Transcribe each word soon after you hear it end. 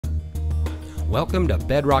Welcome to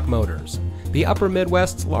Bedrock Motors, the Upper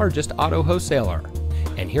Midwest's largest auto wholesaler.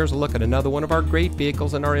 And here's a look at another one of our great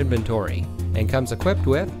vehicles in our inventory, and comes equipped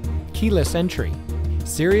with keyless entry,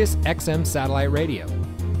 Sirius XM satellite radio,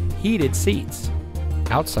 heated seats,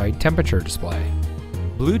 outside temperature display,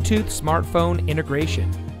 Bluetooth smartphone integration,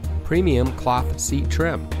 premium cloth seat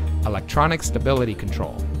trim, electronic stability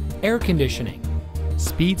control, air conditioning,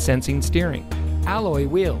 speed sensing steering, alloy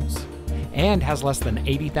wheels, and has less than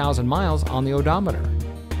 80,000 miles on the odometer.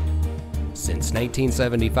 Since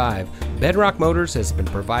 1975, Bedrock Motors has been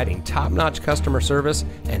providing top-notch customer service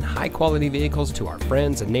and high-quality vehicles to our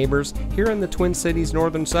friends and neighbors here in the Twin Cities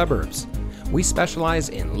northern suburbs. We specialize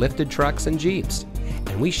in lifted trucks and Jeeps,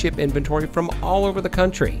 and we ship inventory from all over the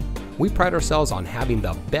country. We pride ourselves on having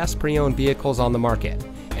the best pre-owned vehicles on the market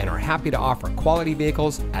and are happy to offer quality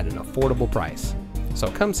vehicles at an affordable price. So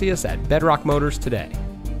come see us at Bedrock Motors today.